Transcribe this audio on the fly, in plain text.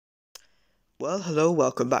Well, hello,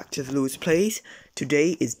 welcome back to the Louis Plays.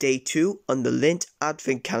 Today is day 2 on the Lindt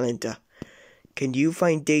Advent Calendar. Can you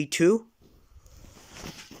find day 2?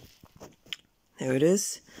 There it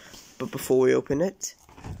is. But before we open it,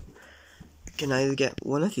 you can either get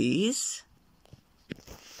one of these.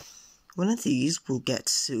 One of these we'll get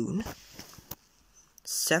soon.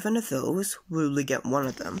 7 of those, we'll only get one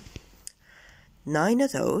of them. 9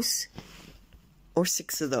 of those, or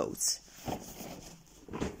 6 of those.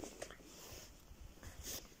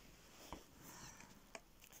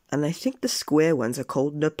 And I think the square ones are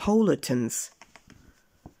called Napolitans.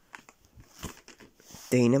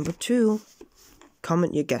 Day number 2.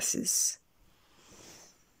 Comment your guesses.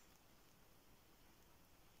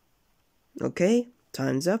 Okay,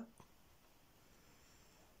 time's up.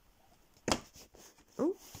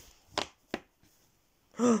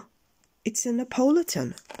 Oh, it's a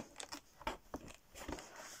Napolitan.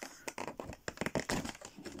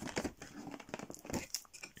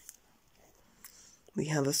 We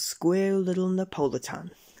have a square little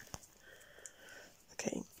Napolitan.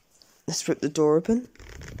 Okay, let's rip the door open.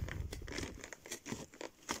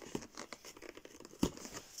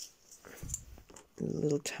 A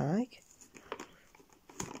little tag.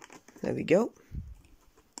 There we go.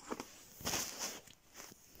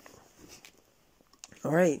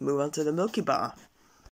 Alright, move on to the Milky Bar.